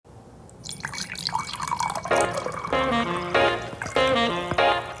Hey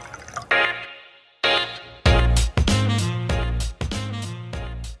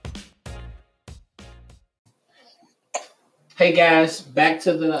guys, back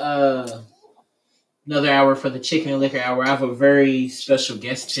to the another hour for the Chicken and Liquor Hour. I have a very special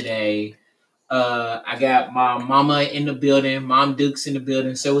guest today. I got my mama in the building. Mom Duke's in the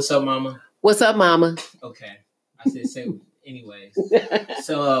building. Say what's up, mama. What's up, mama? Okay, I said say anyways.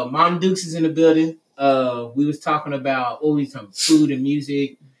 So Mom Duke's is in the building. We was talking about food and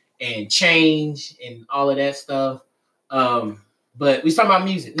music and change and all of that stuff. But we was talking about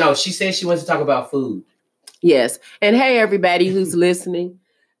music. No, she said she wants to talk about food. Yes. And hey, everybody who's listening.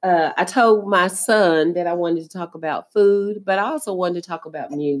 I told my son that I wanted to talk about food, but I also wanted to talk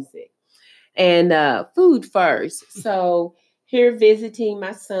about music. And food first. So here visiting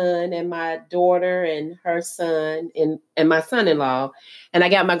my son and my daughter and her son and my son-in-law. And I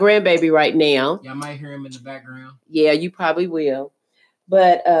got my grandbaby right now. Y'all might hear him in the background. Yeah, you probably will.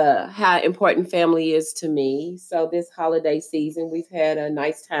 But how important family is to me. So this holiday season, we've had a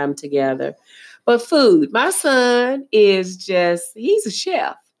nice time together. But food, my son he's a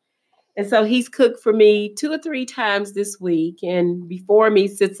chef. And so he's cooked for me 2 or 3 times this week. And before me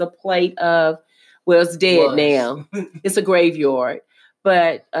sits a plate of, well, it's dead now. It's a graveyard.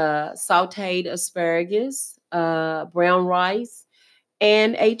 But sauteed asparagus, brown rice,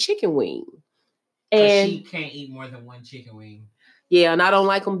 and a chicken wing. And she can't eat more than one chicken wing. Yeah, and I don't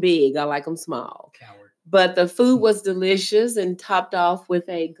like them big. I like them small. Coward. But the food was delicious and topped off with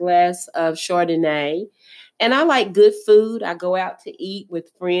a glass of Chardonnay. And I like good food. I go out to eat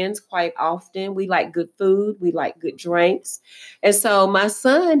with friends quite often. We like good food. We like good drinks. And so my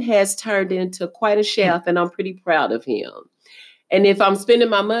son has turned into quite a chef, and I'm pretty proud of him. And if I'm spending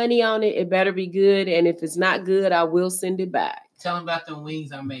my money on it, it better be good. And if it's not good, I will send it back. Tell him about the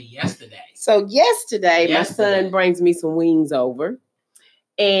wings I made yesterday. So yesterday, my son brings me some wings over.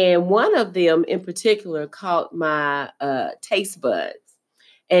 And one of them in particular caught my taste buds.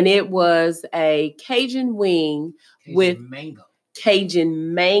 And it was a Cajun wing with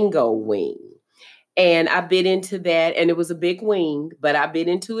Cajun mango wing. And I bit into that, and it was a big wing, but I bit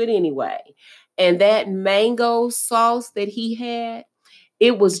into it anyway. And that mango sauce that he had,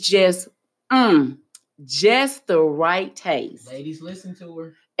 it was just the right taste. Ladies, listen to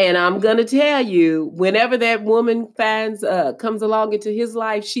her. And I'm going to tell you, whenever that woman comes along into his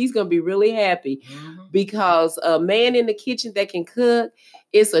life, she's going to be really happy because a man in the kitchen that can cook,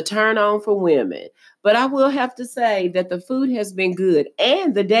 it's a turn on for women. But I will have to say that the food has been good.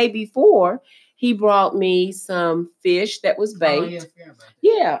 And the day before, he brought me some fish that was baked.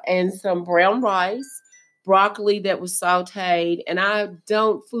 Yeah, and some brown rice, broccoli that was sauteed. And I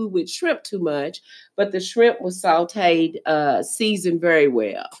don't food with shrimp too much, but the shrimp was sauteed, seasoned very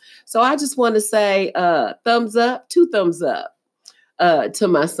well. So I just want to say 2 thumbs up to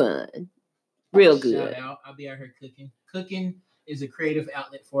my son. Real good. Shout out. I'll be out here cooking. Cooking is a creative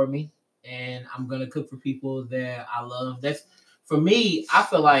outlet for me, and I'm going to cook for people that I love. That's, for me, I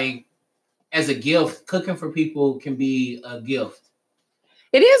feel like as a gift, cooking for people can be a gift.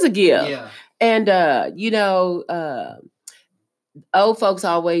 It is a gift. Yeah. And, old folks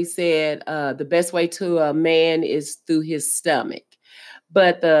always said the best way to a man is through his stomach.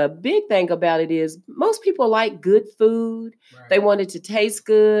 But the big thing about it is most people like good food. Right. They want it to taste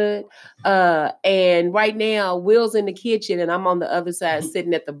good. And right now, Will's in the kitchen and I'm on the other side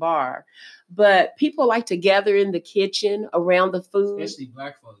sitting at the bar. But people like to gather in the kitchen around the food. Especially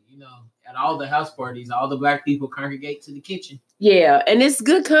black folk, at all the house parties, all the black people congregate to the kitchen. Yeah, and it's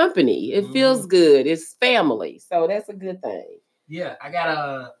good company. It feels good. It's family. So that's a good thing. Yeah, I got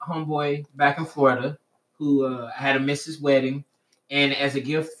a homeboy back in Florida who had a Mrs. wedding. And as a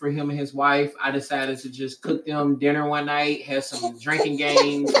gift for him and his wife, I decided to just cook them dinner one night, have some drinking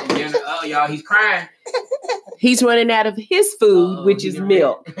games, and dinner. Oh, y'all, he's crying. He's running out of his food, which is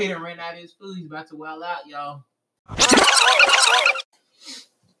milk. He done ran out of his food. He's about to wild out, y'all.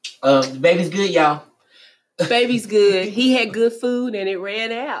 The baby's good, y'all. Baby's good. He had good food and it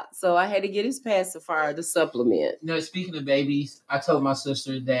ran out. So I had to get his pacifier to supplement. Speaking of babies, I told my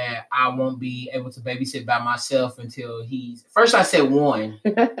sister that I won't be able to babysit by myself until first I said 1.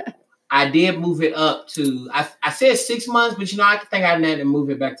 I did move it up to, I said 6 months, but I think I had to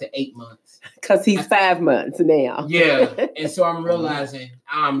move it back to 8 months. Because he's 5 months now. Yeah. And so I'm realizing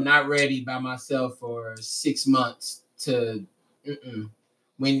I'm not ready by myself for 6 months to,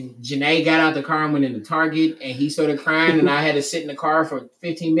 When Janae got out the car and went into Target and he started crying and I had to sit in the car for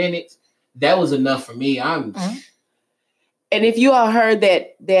 15 minutes, that was enough for me. And if you all heard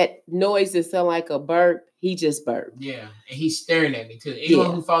that noise that sounded like a burp, He just burped. Yeah, and he's staring at me too.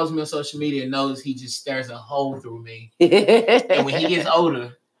 Anyone who follows me on social media knows he just stares a hole through me. And when he gets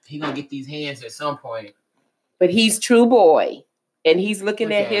older, he's gonna get these hands at some point. But he's true boy. And he's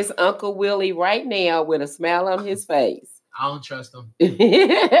looking at his Uncle Willie right now with a smile on his face. I don't trust him.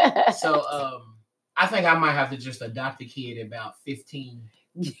 So I think I might have to just adopt a kid at about 15.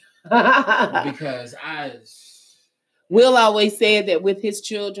 Because Will always said that with his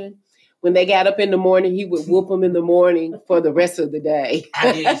children, when they got up in the morning, he would whoop them in the morning for the rest of the day.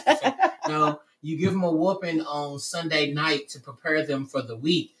 I did used to say, no, you give them a whooping on Sunday night to prepare them for the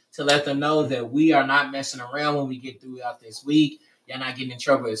week, to let them know that we are not messing around when we get throughout this week. You're not getting in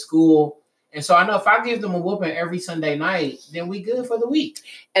trouble at school. And so I know if I give them a whooping every Sunday night, then we good for the week.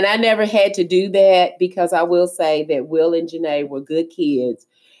 And I never had to do that because I will say that Will and Janae were good kids.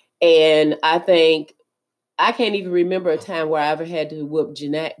 And I think I can't even remember a time where I ever had to whoop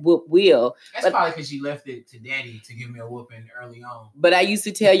Will. That's probably because you left it to Daddy to give me a whooping early on. But I used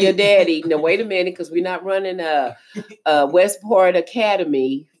to tell your daddy, no, wait a minute, because we're not running a Westport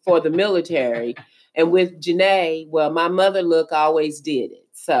Academy for the military. And with Janae, well, my mother always did it.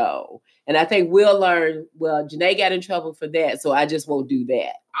 So, and I think Will learn, well, Janae got in trouble for that, so I just won't do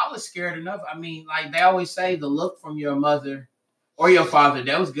that. I was scared enough. I mean, like they always say, the look from your mother or your father,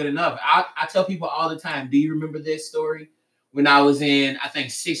 that was good enough. I tell people all the time, do you remember this story? When I was in, I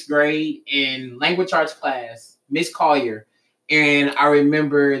think, 6th grade in language arts class, Miss Collier. And I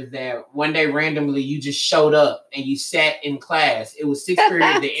remember that one day randomly you just showed up and you sat in class. It was 6th period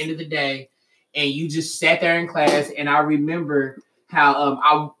at the end of the day. And you just sat there in class. And I remember how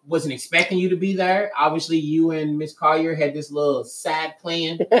I wasn't expecting you to be there. Obviously, you and Miss Collier had this little side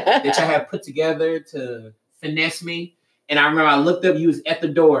plan that y'all had put together to finesse me. And I remember I looked up, you was at the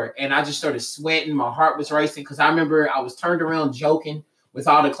door, and I just started sweating. My heart was racing because I remember I was turned around joking with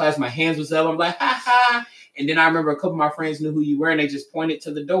all the class. My hands was up. I'm like, ha ha. And then I remember a couple of my friends knew who you were, and they just pointed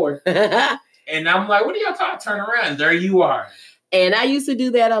to the door. And I'm like, what are y'all talking? Turn around. There you are. And I used to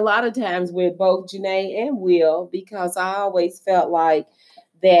do that a lot of times with both Janae and Will because I always felt like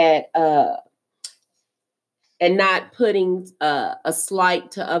that and not putting a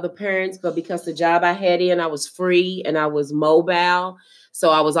slight to other parents, but because the job I had I was free and I was mobile.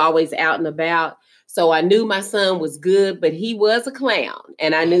 So I was always out and about. So I knew my son was good, but he was a clown.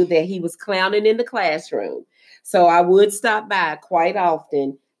 And I knew that he was clowning in the classroom. So I would stop by quite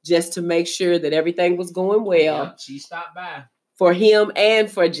often just to make sure that everything was going well. Yep, she stopped by. For him and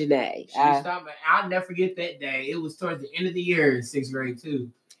for Janae. I'll never forget that day. It was towards the end of the year in 6th grade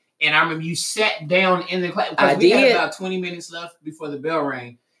too. And I remember you sat down in the class. We had about 20 minutes left before the bell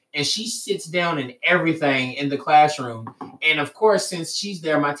rang. And she sits down in everything in the classroom. And of course, since she's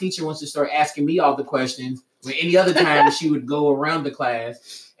there, my teacher wants to start asking me all the questions. When any other time she would go around the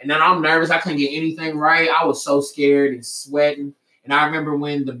class. And then I'm nervous. I couldn't get anything right. I was so scared and sweating. And I remember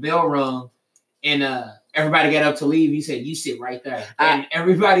when the bell rung and everybody got up to leave. You said, you sit right there. And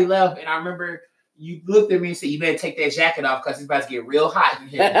everybody left. And I remember you looked at me and said, you better take that jacket off because it's about to get real hot in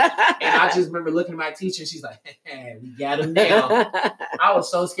here. And I just remember looking at my teacher and she's like, hey, we got him down. I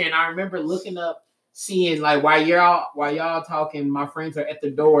was so scared. And I remember looking up, seeing like while y'all talking, my friends are at the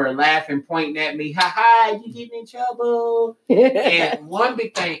door laughing, pointing at me. Ha ha, you getting in trouble. And one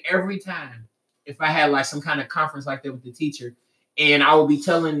big thing every time, if I had like some kind of conference like that with the teacher, and I will be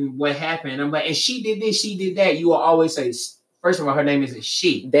telling what happened. I'm like, and she did this, she did that. You will always say, first of all, her name isn't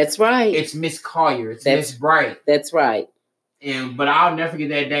she. That's right. It's Miss Collier. It's Miss Bright. That's right. But I'll never forget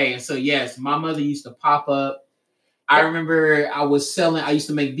that day. And so, yes, my mother used to pop up. I remember I used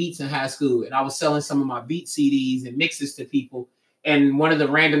to make beats in high school, and I was selling some of my beat CDs and mixes to people. And one of the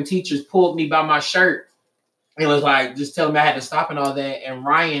random teachers pulled me by my shirt and was like, just telling me I had to stop and all that. And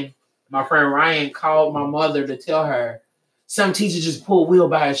Ryan, my friend Ryan, called my mother to tell her, some teacher just pulled Will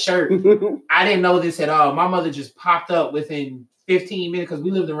by his shirt. I didn't know this at all. My mother just popped up within 15 minutes because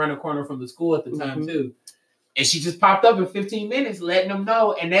we lived around the corner from the school at the time too. And she just popped up in 15 minutes, letting them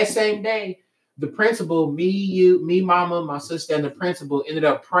know. And that same day, the principal, me, mama, my sister, and the principal ended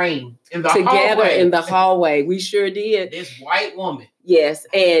up praying in the hallway. In the hallway. We sure did. This white woman. Yes.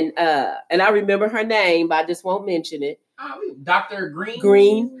 And I remember her name, but I just won't mention it. Dr.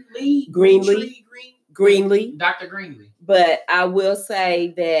 Greenlee. Dr. Greenlee. But I will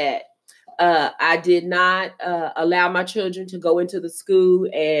say that I did not allow my children to go into the school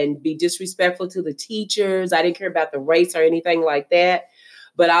and be disrespectful to the teachers. I didn't care about the race or anything like that.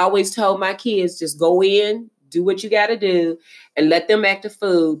 But I always told my kids, just go in, do what you got to do, and let them act a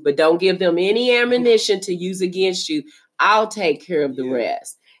fool. But don't give them any ammunition to use against you. I'll take care of the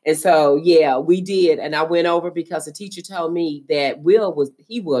rest. And so, yeah, we did. And I went over because the teacher told me that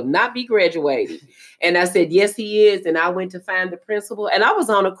he will not be graduating. And I said, yes, he is. And I went to find the principal. And I was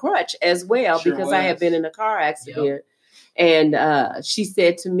on a crutch as well because I had been in a car accident. Yep. And she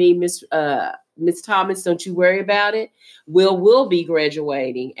said to me, Miss Thomas, don't you worry about it. Will be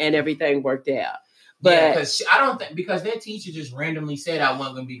graduating. And everything worked out. But because I don't think, because that teacher just randomly said I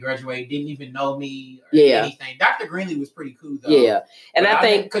wasn't going to be graduating, didn't even know me or anything. Dr. Greenlee was pretty cool though. Yeah, and I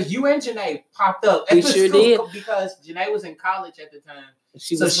think because you and Janae popped up. We sure did, because Janae was in college at the time,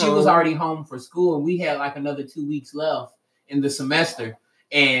 she was already home for school, and we had like another 2 weeks left in the semester.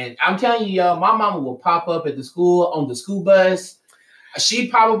 And I'm telling you, y'all, my mama will pop up at the school on the school bus.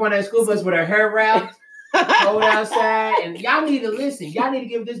 She'd pop up on that school bus with her hair wrapped, go outside, and y'all need to listen. Y'all need to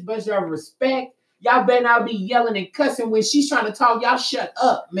give this bus driver respect. Y'all better not be yelling and cussing when she's trying to talk. Y'all shut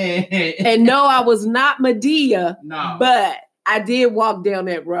up, man. And no, I was not Medea. No. But I did walk down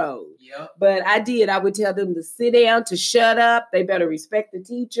that road. Yep. But I did. I would tell them to sit down, to shut up. They better respect the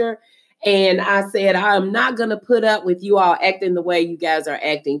teacher. And I said, I'm not going to put up with you all acting the way you guys are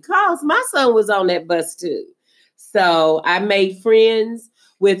acting. Because my son was on that bus too. So I made friends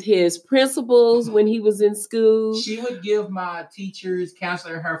with his principals when he was in school. She would give my teacher's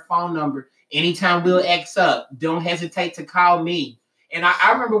counselor her phone number. Anytime Will acts up, don't hesitate to call me. And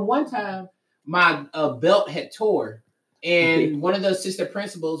I remember one time my belt had tore, and one of the assistant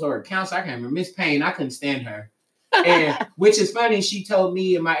principals or counselor, I can't remember, Miss Payne, I couldn't stand her. And which is funny, she told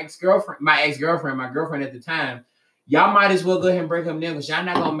me and my girlfriend at the time, y'all might as well go ahead and break up now because y'all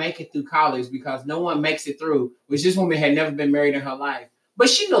not gonna make it through college because no one makes it through. Which this woman had never been married in her life. But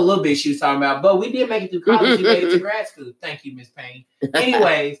she knew a little bit she was talking about. But we did make it through college. We made it to grad school. Thank you, Miss Payne.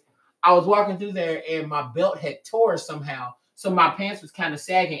 Anyways, I was walking through there and my belt had tore somehow. So my pants was kind of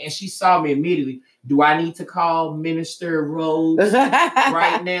sagging and she saw me immediately. Do I need to call Minister Rhodes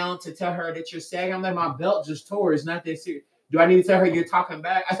right now to tell her that you're sagging? I'm like, my belt just tore. It's not that serious. Do I need to tell her you're talking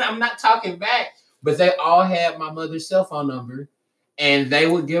back? I said, I'm not talking back. But they all had my mother's cell phone number and they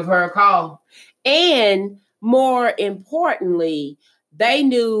would give her a call. And more importantly, they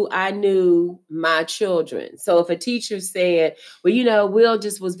knew I knew my children. So if a teacher said, well, Will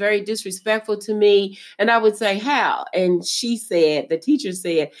just was very disrespectful to me. And I would say, how? And the teacher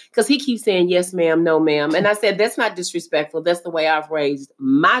said, because he keeps saying, yes, ma'am, no, ma'am. And I said, that's not disrespectful. That's the way I've raised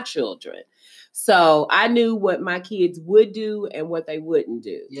my children. So I knew what my kids would do and what they wouldn't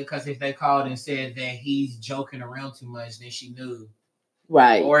do. Yeah, because if they called and said that he's joking around too much, then she knew.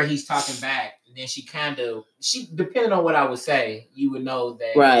 Right. Or he's talking back. And then she depending on what I would say, you would know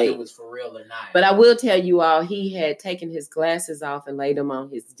that if it was for real or not. But I will tell you all, he had taken his glasses off and laid them on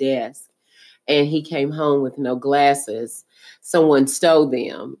his desk. And he came home with no glasses. Someone stole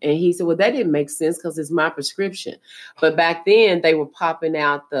them. And he said, well, that didn't make sense because it's my prescription. But back then, they were popping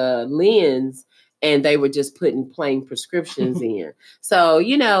out the lens and they were just putting plain prescriptions in. So,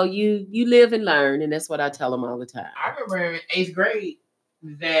 you live and learn. And that's what I tell them all the time. I remember in 8th grade,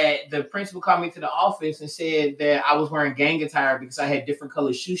 that the principal called me to the office and said that I was wearing gang attire because I had different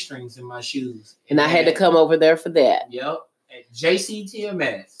colored shoestrings in my shoes. And I had to come over there for that. Yep. At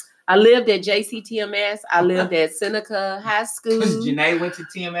JCTMS. I lived at JCTMS. I lived at Seneca High School. Janae went to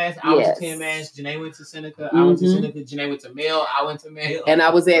TMS. I went to TMS. Janae went to Seneca. I went to Seneca. Janae went to Male. I went to Male. And I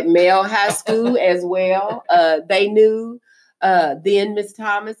was at Male High School as well. They knew then Miss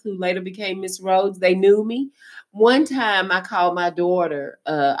Thomas, who later became Miss Rhodes. They knew me. One time I called my daughter,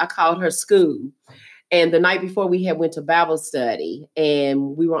 I called her school. And the night before we had went to Bible study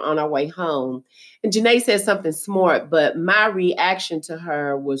and we were on our way home. And Janae said something smart, but my reaction to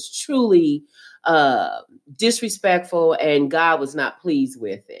her was truly disrespectful and God was not pleased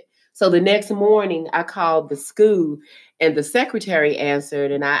with it. So the next morning I called the school and the secretary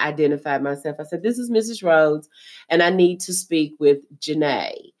answered and I identified myself. I said, this is Mrs. Rhodes and I need to speak with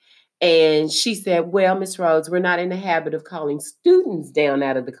Janae. And she said, well, Miss Rhodes, we're not in the habit of calling students down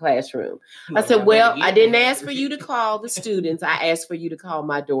out of the classroom. I said, well, I didn't ask for you to call the students. I asked for you to call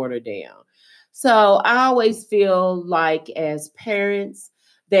my daughter down. So I always feel like as parents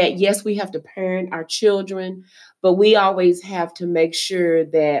that, yes, we have to parent our children, but we always have to make sure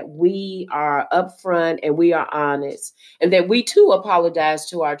that we are upfront and we are honest and that we too apologize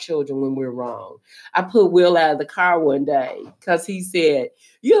to our children when we're wrong. I put Will out of the car one day because he said,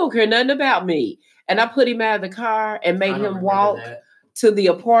 you don't care nothing about me. And I put him out of the car and made him walk to the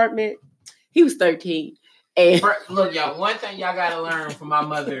apartment. He was 13. And look, y'all, one thing y'all got to learn from my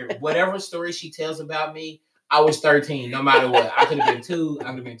mother, whatever story she tells about me, I was 13, no matter what. I could have been 2, I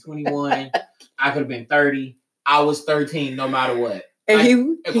could have been 21, I could have been 30. I was 13, no matter what.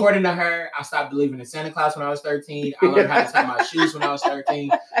 And according to her, I stopped believing in Santa Claus when I was 13. I learned how to tie my shoes when I was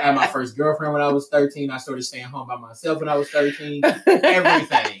 13. I had my first girlfriend when I was 13. I started staying home by myself when I was 13.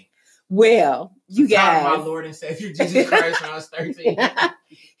 Everything. Well, you guys. My Lord and Savior Jesus Christ when I was 13.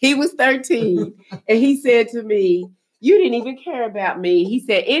 He was 13. And he said to me, you didn't even care about me. He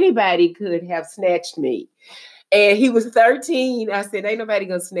said, anybody could have snatched me. And he was 13. I said, ain't nobody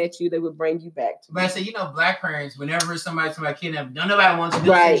going to snatch you. They would bring you back. But I said, Black parents, whenever somebody kidnapped, nobody wants to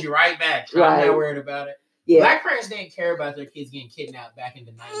do send you right back. So I'm not worried about it. Yeah. Black parents didn't care about their kids getting kidnapped back in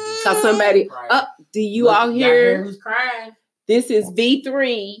the 90s. Because somebody, do you all hear? Who's crying? This is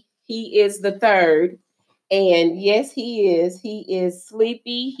V3. He is the third. And yes, he is. He is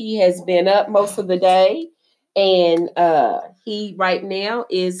sleepy. He has been up most of the day. And he right now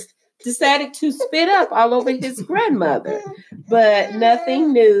is decided to spit up all over his grandmother. But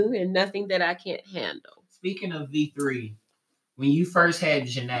nothing new and nothing that I can't handle. Speaking of V3, when you first had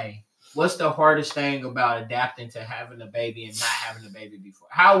Janae, what's the hardest thing about adapting to having a baby and not having a baby before?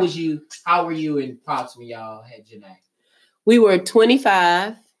 How were you and Pops when y'all had Janae? We were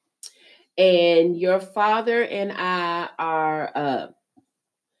 25. And your father and I are,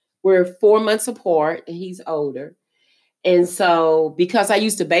 we're 4 months apart, and he's older. And so, because I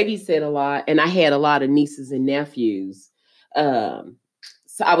used to babysit a lot, and I had a lot of nieces and nephews, so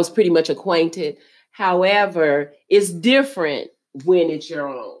I was pretty much acquainted. However, it's different when it's your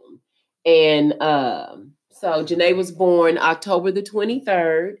own. And so Janae was born October the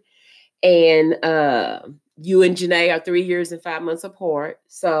 23rd, and you and Janae are 3 years and 5 months apart.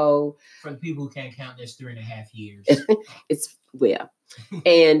 So for the people who can't count, that's 3.5 years. It's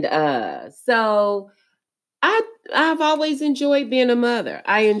and so I've always enjoyed being a mother.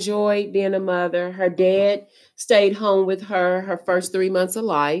 I enjoyed being a mother. Her dad stayed home with her first 3 months of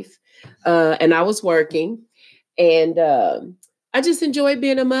life, and I was working, and I just enjoyed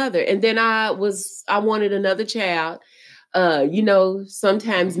being a mother. And then I wanted another child.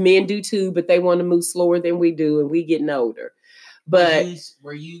 Sometimes men do too, but they want to move slower than we do, and we getting older. But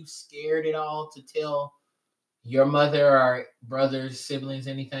were you scared at all to tell your mother or brothers, siblings,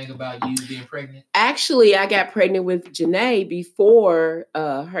 anything about you being pregnant? Actually, I got pregnant with Janae before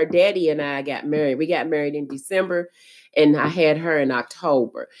her daddy and I got married. We got married in December, and I had her in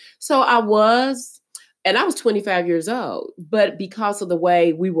October. So I was 25 years old, but because of the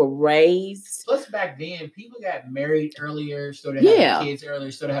way we were raised. Plus back then, people got married earlier, started having kids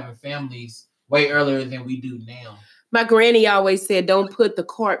earlier, started having families way earlier than we do now. My granny always said, don't put the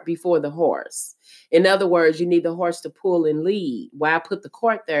cart before the horse. In other words, you need the horse to pull and lead. Why put the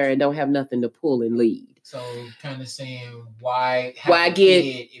cart there and don't have nothing to pull and lead? So kind of saying, why get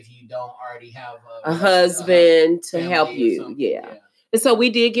kid if you don't already have a husband to help you? Yeah. And so we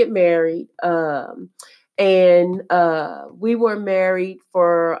did get married. And we were married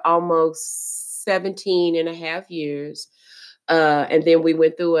for almost 17 and a half years. And then we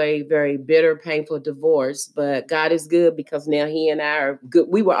went through a very bitter, painful divorce. But God is good because now he and I are good.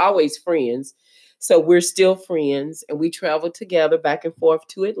 We were always friends. So we're still friends. And we travel together back and forth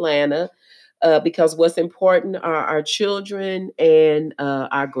to Atlanta because what's important are our children and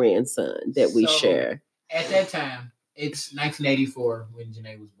our grandson that we share. At that time, it's 1984 when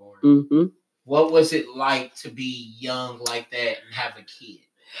Janae was born. Mm-hmm. What was it like to be young like that and have a kid?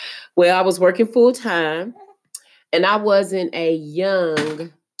 Well, I was working full time, and I wasn't a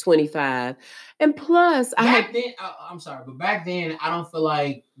young 25. And plus, back then, I don't feel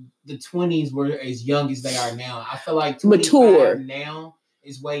like the 20s were as young as they are now. I feel like 25 mature now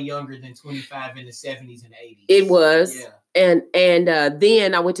is way younger than 25 in the 70s and 80s. It was. Yeah. And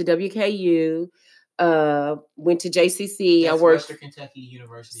then I went to WKU. Went to JCC. That's I worked Western Kentucky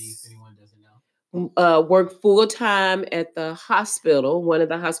University, if anyone doesn't know. Worked full time at the hospital, one of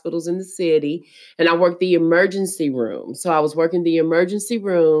the hospitals in the city, and I worked the emergency room. So I was working the emergency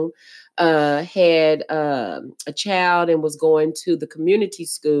room, had a child, and was going to the community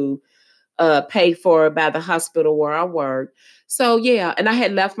school, paid for by the hospital where I worked. So yeah, and I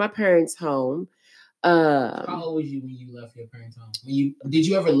had left my parents' home. How old was you when you left your parents' home? Did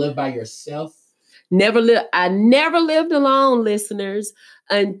you ever live by yourself? I never lived alone, listeners,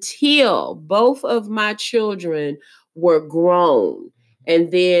 until both of my children were grown. And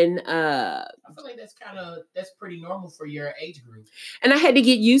then I feel like that's pretty normal for your age group. And I had to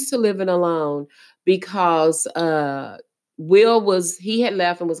get used to living alone because Will he had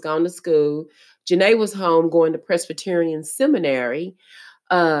left and was gone to school. Janae was home going to Presbyterian Seminary.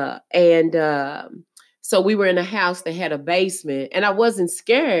 So we were in a house that had a basement, and I wasn't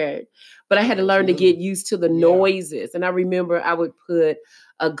scared. but I had to learn to get used to the noises. And I remember I would put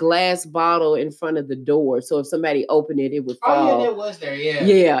a glass bottle in front of the door. So if somebody opened it, it would fall. Oh, yeah, that was there, yeah.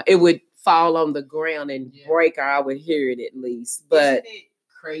 Yeah, it would fall on the ground and break, or I would hear it at least. But isn't it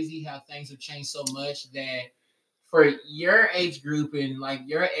crazy how things have changed so much that for your age group and like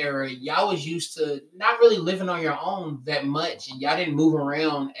your era, y'all was used to not really living on your own that much, and y'all didn't move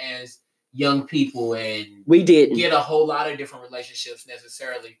around as young people, and we didn't get a whole lot of different relationships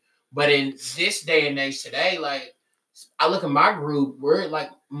necessarily. But in this day and age today, like I look at my group, we're like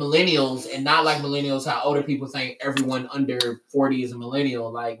millennials, and not like millennials how older people think everyone under 40 is a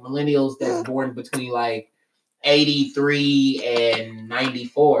millennial. Like millennials that's born between like 83 and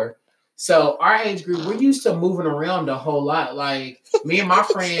 94. So our age group, we're used to moving around a whole lot. Like me and my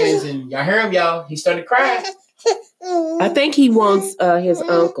friends, and y'all hear him, y'all. He started to cry. I think he wants his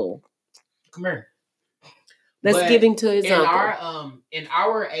uncle. Come here. Let's give him to his uncle. In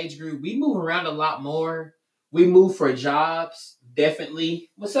our age group, we move around a lot more. We move for jobs, definitely.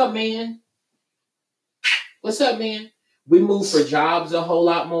 What's up, man? What's up, man? We move for jobs a whole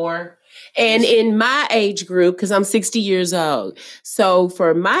lot more. And in my age group, because I'm 60 years old, so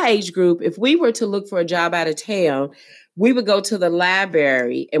for my age group, if we were to look for a job out of town, we would go to the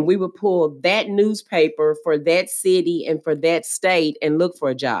library and we would pull that newspaper for that city and for that state and look for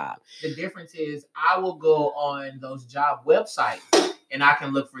a job. The difference is I will go on those job websites and I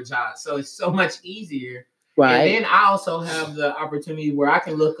can look for jobs. So it's so much easier. Right. And then I also have the opportunity where I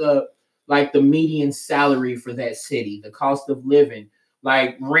can look up like the median salary for that city, the cost of living,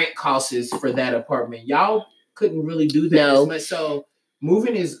 like rent costs for that apartment. Y'all couldn't really do that as much. So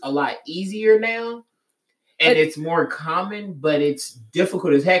moving is a lot easier now. And it's more common, but it's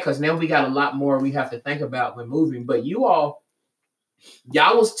difficult as heck because now we got a lot more we have to think about when moving. But y'all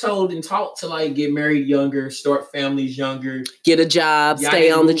was told and taught to like get married younger, start families younger, get a job, stay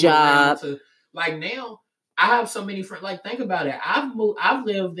on the job. Like now, I have so many friends. Like think about it. I've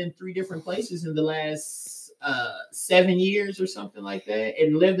lived in 3 different places in the last 7 years or something like that,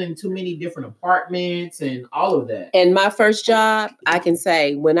 and lived in too many different apartments and all of that. And my first job, I can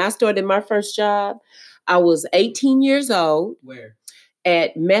say, when I started my first job, I was 18 years old. Where?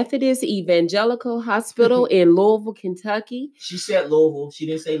 At Methodist Evangelical Hospital in Louisville, Kentucky. She said Louisville. She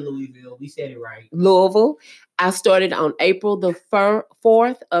didn't say Louisville. We said it right. Louisville. I started on April the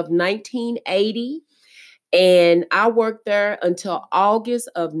 4th of 1980. And I worked there until August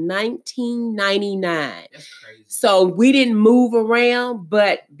of 1999. That's crazy. So we didn't move around,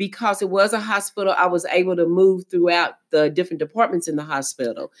 but because it was a hospital, I was able to move throughout the different departments in the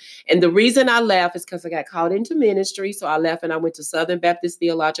hospital. And the reason I left is because I got called into ministry. So I left and I went to Southern Baptist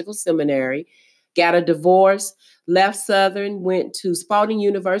Theological Seminary, got a divorce, left Southern, went to Spalding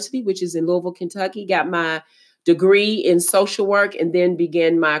University, which is in Louisville, Kentucky, got my degree in social work, and then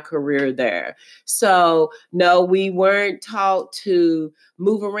began my career there. So no, we weren't taught to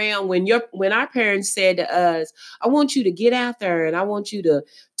move around. When our parents said to us, I want you to get out there and I want you to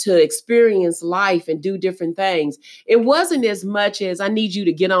experience life and do different things, it wasn't as much as I need you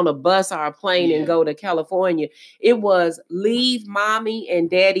to get on a bus or a plane and go to California. It was leave mommy and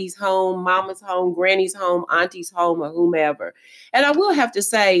daddy's home, mama's home, granny's home, auntie's home, or whomever. And I will have to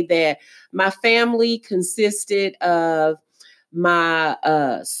say that my family consisted of my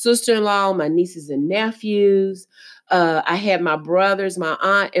sister-in-law, my nieces and nephews. I had my brothers, my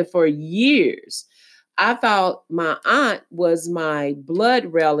aunt, and for years, I thought my aunt was my blood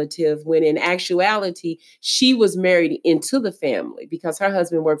relative when in actuality, she was married into the family because her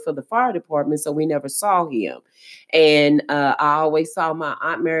husband worked for the fire department, so we never saw him. And I always saw my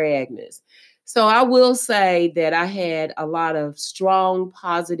Aunt Mary Agnes. So I will say that I had a lot of strong,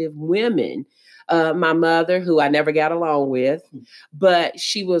 positive women. My mother, who I never got along with, but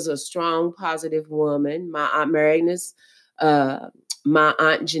she was a strong, positive woman. My Aunt Mary Agnes, my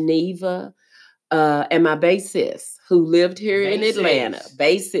Aunt Geneva, and my basis, who lived here in Atlanta,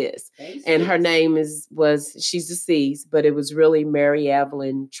 basis. And her name she's deceased, but it was really Mary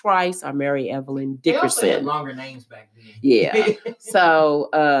Evelyn Trice or Mary Evelyn Dickerson. They also had longer names back then. Yeah. So,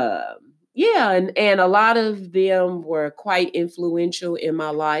 and a lot of them were quite influential in my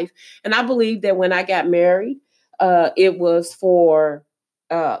life. And I believe that when I got married, it was for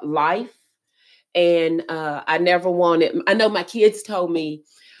life. And I know my kids told me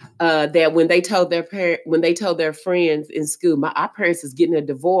that when they told their friends in school, our parents is getting a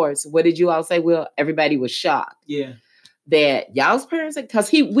divorce. What did you all say? Well, everybody was shocked. Yeah. That y'all's parents,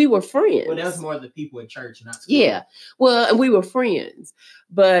 because we were friends. Well, that was more the people at church, not school. Yeah. Well, and we were friends.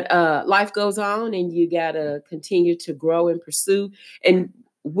 But life goes on and you gotta continue to grow and pursue. And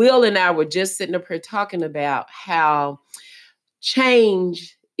Will and I were just sitting up here talking about how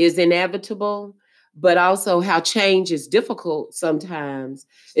change is inevitable, but also how change is difficult sometimes.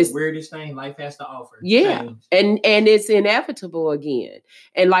 It's the weirdest thing life has to offer. Yeah. Change. And it's inevitable again.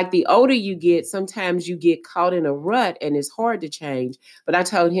 And like the older you get, sometimes you get caught in a rut and it's hard to change. But I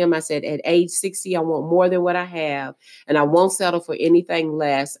told him, I said, at age 60, I want more than what I have, and I won't settle for anything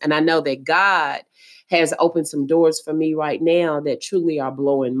less. And I know that God has opened some doors for me right now that truly are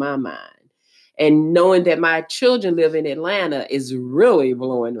blowing my mind. And knowing that my children live in Atlanta is really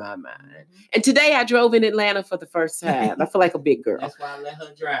blowing my mind. Mm-hmm. And today I drove in Atlanta for the first time. I feel like a big girl. That's why I let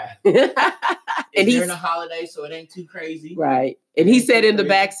her drive. And during the holiday, so it ain't too crazy. Right. And he sat in the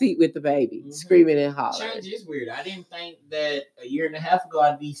back seat with the baby, screaming and hollering. Change is weird. I didn't think that a year and a half ago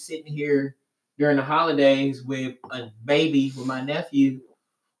I'd be sitting here during the holidays with a baby, with my nephew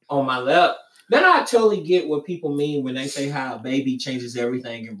on my lap. Then I totally get what people mean when they say how a baby changes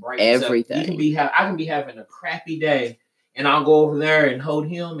everything and brightens everything. Up. I can be having a crappy day, and I'll go over there and hold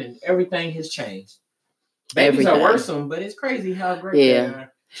him, and everything has changed. Babies are worrisome, but it's crazy how great they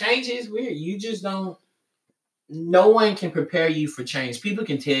are. Change is weird. You just don't. No one can prepare you for change. People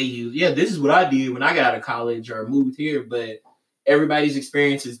can tell you, yeah, this is what I did when I got out of college or moved here, but everybody's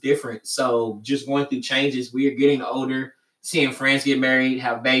experience is different. So just going through change is weird. Getting older. Seeing friends get married,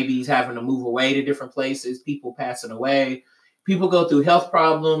 have babies, having to move away to different places, people passing away, people go through health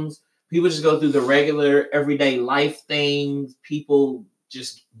problems, people just go through the regular everyday life things, people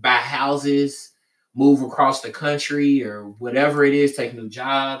just buy houses, move across the country or whatever it is, take new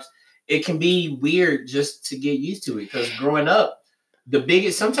jobs. It can be weird just to get used to it because growing up,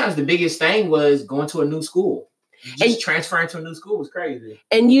 sometimes the biggest thing was going to a new school. Transferring to a new school was crazy.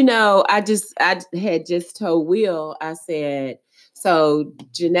 And I had just told Will, I said, so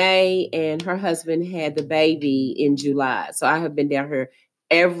Janae and her husband had the baby in July. So I have been down here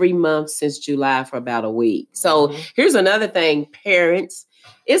every month since July for about a week. So here's another thing, parents.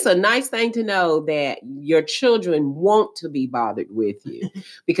 It's a nice thing to know that your children want to be bothered with you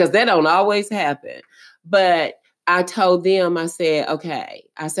because that don't always happen. But I told them, I said, okay,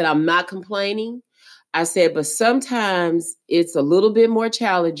 I'm not complaining. I said, but sometimes it's a little bit more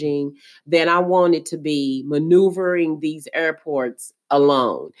challenging than I want it to be maneuvering these airports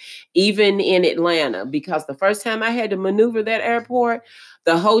alone, even in Atlanta, because the first time I had to maneuver that airport,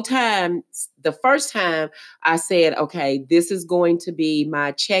 the first time I said, okay, this is going to be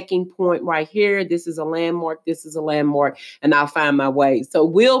my checking point right here. This is a landmark. And I'll find my way. So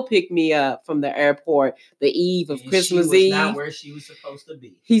Will pick me up from the airport the eve of Christmas Eve. Not where she was supposed to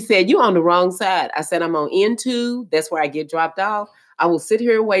be. He said, you on the wrong side. I said, I'm on N2. That's where I get dropped off. I will sit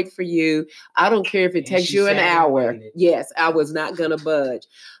here and wait for you. I don't care if it takes you an hour. Yes, I was not going to budge.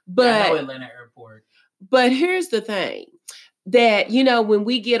 But I know Atlanta Airport. But here's the thing. That, when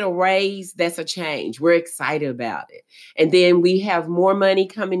we get a raise, that's a change. We're excited about it. And then we have more money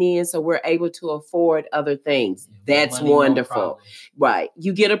coming in, so we're able to afford other things. That's wonderful. Right.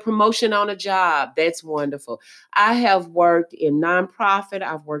 You get a promotion on a job. That's wonderful. I have worked in nonprofit.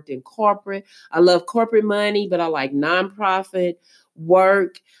 I've worked in corporate. I love corporate money, but I like nonprofit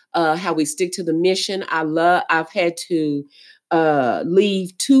work, how we stick to the mission. I've had to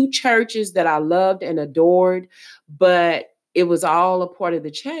leave 2 churches that I loved and adored, but it was all a part of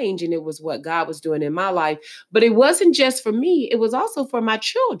the change, and it was what God was doing in my life. But it wasn't just for me. It was also for my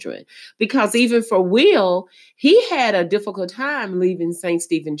children, because even for Will, he had a difficult time leaving St.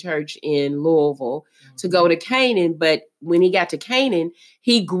 Stephen Church in Louisville to go to Canaan. But when he got to Canaan,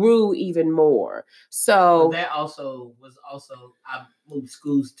 he grew even more. So that I moved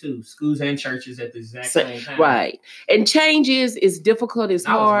schools and churches at the exact same time. Right. And change is difficult. It's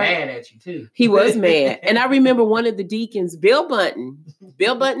hard. I was mad at you too. He was mad. And I remember one of the deacons, Bill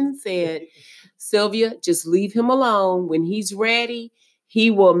Button said, Sylvia, just leave him alone. When he's ready, he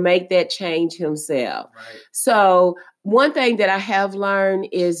will make that change himself. Right. So one thing that I have learned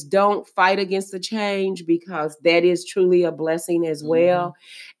is don't fight against the change, because that is truly a blessing as well.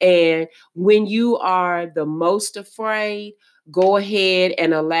 And when you are the most afraid, go ahead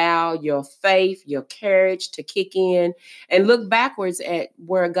and allow your faith, your courage to kick in and look backwards at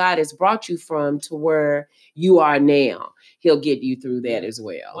where God has brought you from to where you are now. He'll get you through that as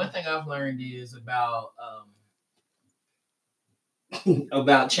well. One thing I've learned is about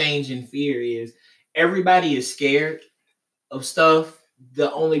change and fear is everybody is scared of stuff.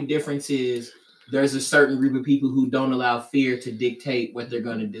 The only difference is there's a certain group of people who don't allow fear to dictate what they're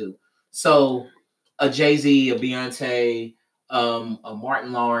going to do. So a Jay-Z, a Beyonce, a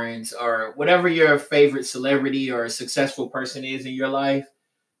Martin Lawrence, or whatever your favorite celebrity or successful person is in your life,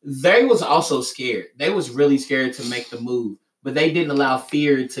 they was also scared. They was really scared to make the move, but they didn't allow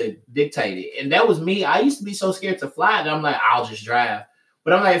fear to dictate it. And that was me. I used to be so scared to fly that I'm like, I'll just drive.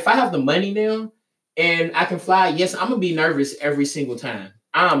 But I'm like, if I have the money now and I can fly, yes, I'm gonna be nervous every single time.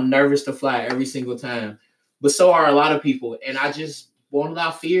 I'm nervous to fly every single time. But so are a lot of people. And I just won't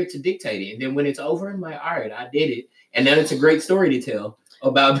allow fear to dictate it. And then when it's over, I'm like, all right, I did it. And then it's a great story to tell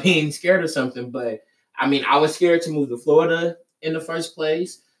about being scared of something. But I mean, I was scared to move to Florida in the first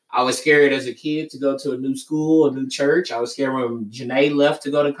place. I was scared as a kid to go to a new school, a new church. I was scared when Janae left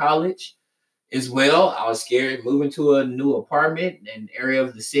to go to college as well. I was scared moving to a new apartment and area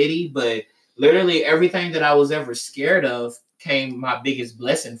of the city. But literally everything that I was ever scared of came my biggest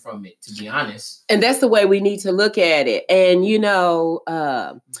blessing from it, to be honest. And that's the way we need to look at it. And, you know,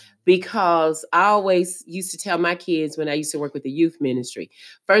 because I always used to tell my kids when I used to work with the youth ministry,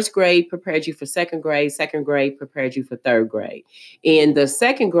 first grade prepared you for second grade prepared you for third grade. In the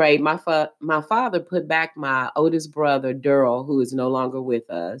second grade, my father put back my oldest brother, Durrell, who is no longer with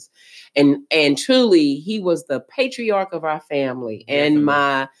us. And truly, he was the patriarch of our family. Definitely.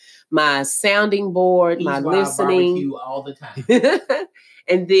 And my sounding board, He's my why listening. I barbecue all the time.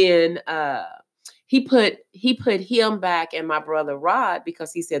 And then he put him back and my brother Rod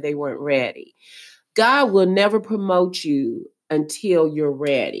because he said they weren't ready. God will never promote you until you're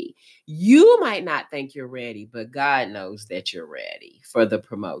ready. You might not think you're ready, but God knows that you're ready for the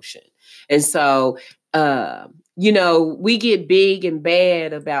promotion. And so, you know, we get big and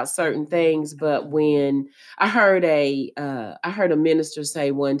bad about certain things, but when I heard a minister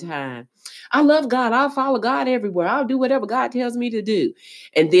say one time, I love God. I'll follow God everywhere. I'll do whatever God tells me to do.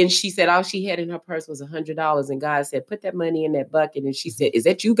 And then she said all she had in her purse was $100. And God said, put that money in that bucket. And she said, is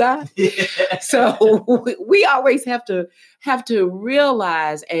that you, God? So we always have to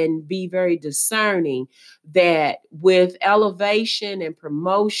realize and be very discerning that with elevation and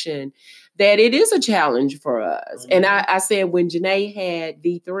promotion, that it is a challenge for us. Mm-hmm. And I said when Janae had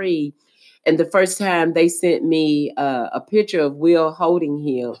V3, and the first time they sent me a picture of Will holding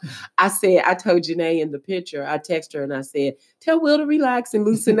him, I told Janae in the picture, I texted her and I said, tell Will to relax and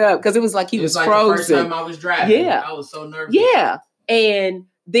loosen up. Because it was like he was like frozen. The first time I was driving. Yeah. I was so nervous. Yeah. And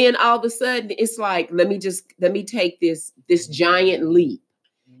then all of a sudden it's like, let me take this giant leap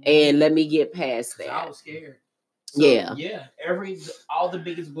and let me get past that. I was scared. So, yeah. All the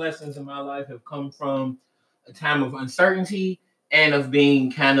biggest blessings in my life have come from a time of uncertainty and of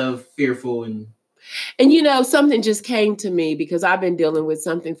being kind of fearful. And you know, something just came to me because I've been dealing with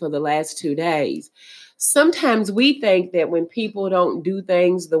something for the last 2 days. Sometimes we think that when people don't do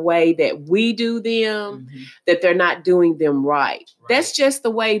things the way that we do them, mm-hmm. that they're not doing them right. That's just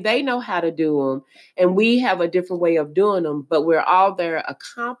the way they know how to do them. And we have a different way of doing them, but we're all there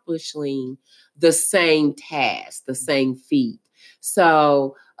accomplishing the same task, the same feat.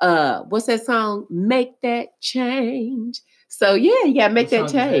 So what's that song? Make that change. So yeah, you gotta make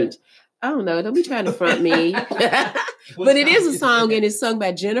that change. I don't know. Don't be trying to front me. But it is a song and it's sung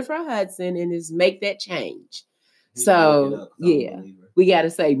by Jennifer Hudson and it's Make That Change. So yeah, we got to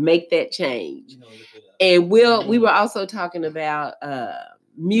say make that change. And we were also talking about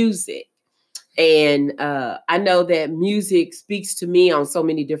music. And I know that music speaks to me on so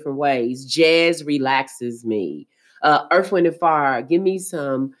many different ways. Jazz relaxes me. Earth, Wind, and Fire, give me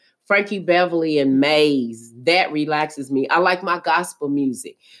some Frankie Beverly and Mays. That relaxes me. I like my gospel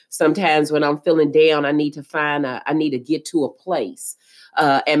music. Sometimes when I'm feeling down, I need to get to a place.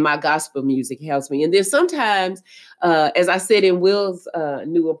 And my gospel music helps me. And then sometimes, as I said in Will's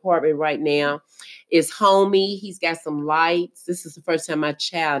new apartment right now, it's homey. He's got some lights. This is the first time my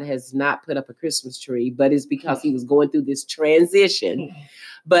child has not put up a Christmas tree, but it's because he was going through this transition.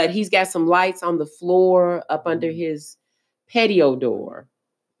 But he's got some lights on the floor up under his patio door.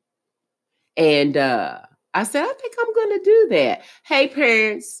 And I said, I think I'm going to do that. Hey,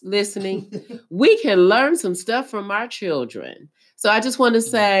 parents listening, we can learn some stuff from our children. So I just want to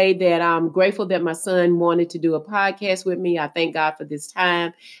say that I'm grateful that my son wanted to do a podcast with me. I thank God for this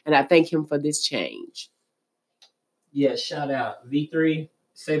time, and I thank him for this change. Yeah, shout out. V3,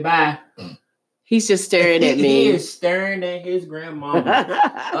 say bye. He's just staring at me. He is staring at his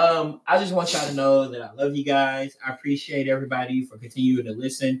grandmama. I just want y'all to know that I love you guys. I appreciate everybody for continuing to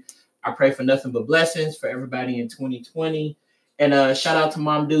listen. I pray for nothing but blessings for everybody in 2020. And shout out to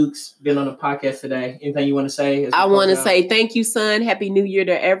Mom Dukes, been on the podcast today. Anything you want to say? I want to say thank you, son. Happy New Year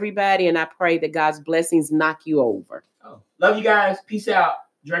to everybody. And I pray that God's blessings knock you over. Oh, love you guys. Peace out.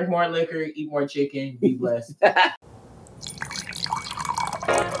 Drink more liquor, eat more chicken. Be blessed.